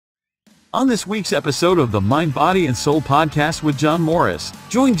On this week's episode of the Mind, Body, and Soul podcast with John Morris,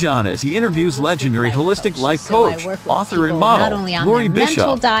 join John as he interviews legendary holistic life coach, author, and model, not only on Loree their Bischoff.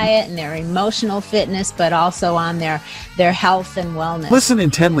 mental diet and their emotional fitness, but also on their health and wellness. Listen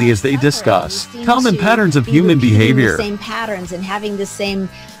intently as they discuss common patterns of human behavior. The same patterns and having the same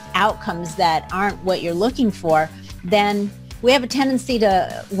outcomes that aren't what you're looking for, then we have a tendency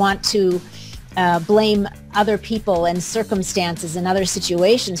to want to blame other people and circumstances and other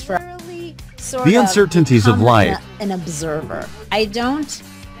situations for the uncertainties of life. An observer. I don't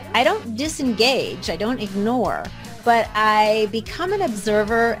disengage, I don't ignore, but I become an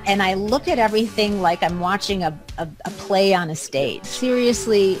observer and I look at everything like I'm watching a play on a stage.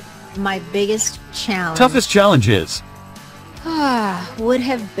 Seriously, my biggest challenge, toughest challenges would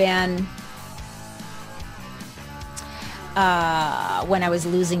have been when I was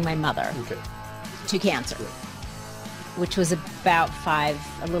losing my mother to cancer, which was about a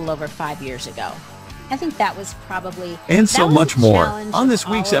little over 5 years ago. I think that was probably... And so much more on this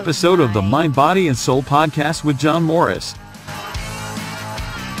week's episode of the Mind, Body, and Soul podcast with John Morris.